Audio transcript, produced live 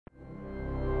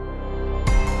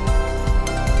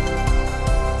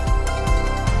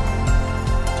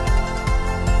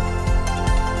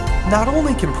Not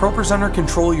only can ProPresenter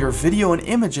control your video and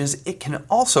images, it can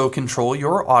also control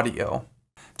your audio.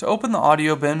 To open the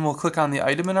audio bin, we'll click on the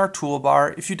item in our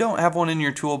toolbar. If you don't have one in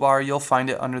your toolbar, you'll find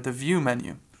it under the View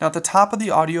menu. Now at the top of the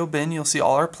audio bin, you'll see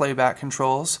all our playback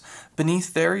controls.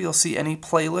 Beneath there, you'll see any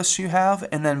playlists you have,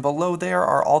 and then below there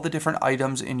are all the different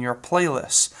items in your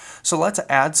playlists. So let's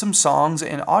add some songs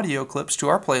and audio clips to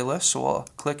our playlist. So we'll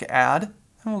click Add,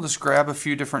 and we'll just grab a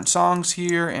few different songs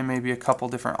here and maybe a couple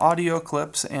different audio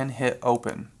clips and hit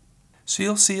Open. So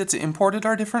you'll see it's imported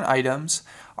our different items.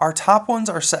 Our top ones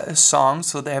are set as songs,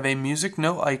 so they have a music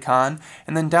note icon,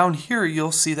 and then down here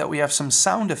you'll see that we have some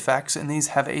sound effects, and these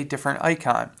have a different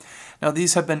icon. Now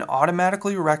these have been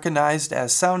automatically recognized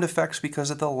as sound effects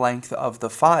because of the length of the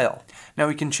file. Now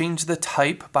we can change the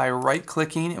type by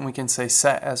right-clicking, and we can say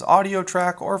set as audio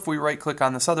track, or if we right-click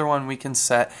on this other one, we can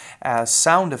set as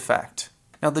sound effect.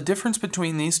 Now the difference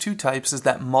between these two types is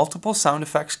that multiple sound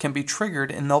effects can be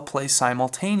triggered and they'll play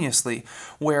simultaneously,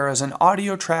 whereas an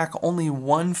audio track, only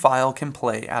one file can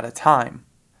play at a time.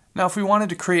 Now if we wanted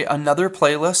to create another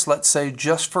playlist, let's say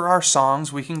just for our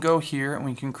songs, we can go here and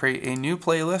we can create a new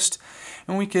playlist,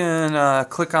 and we can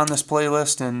click on this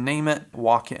playlist and name it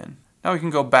Walk In. Now we can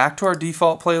go back to our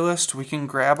default playlist, we can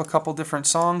grab a couple different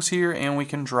songs here, and we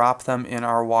can drop them in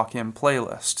our Walk-In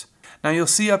playlist. Now you'll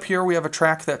see up here we have a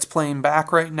track that's playing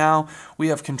back right now. We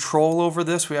have control over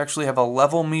this. We actually have a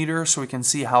level meter so we can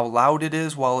see how loud it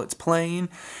is while it's playing.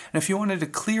 And if you wanted to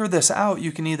clear this out,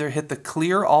 you can either hit the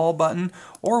Clear All button,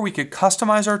 or we could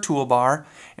customize our toolbar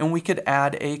and we could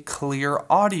add a Clear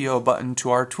Audio button to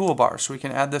our toolbar. So we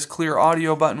can add this Clear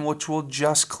Audio button, which will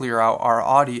just clear out our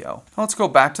audio. Now let's go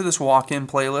back to this walk-in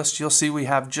playlist. You'll see we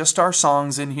have just our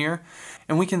songs in here,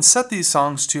 and we can set these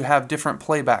songs to have different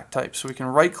playback types. So we can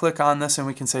right click on this and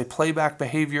we can say playback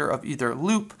behavior of either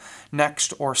loop,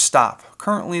 next, or stop.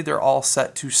 Currently they're all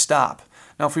set to stop.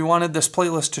 Now if we wanted this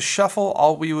playlist to shuffle,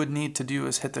 all we would need to do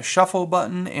is hit the shuffle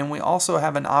button, and we also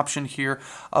have an option here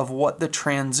of what the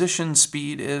transition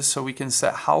speed is, so we can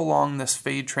set how long this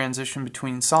fade transition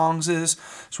between songs is.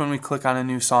 So when we click on a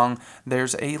new song,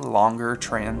 there's a longer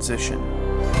transition.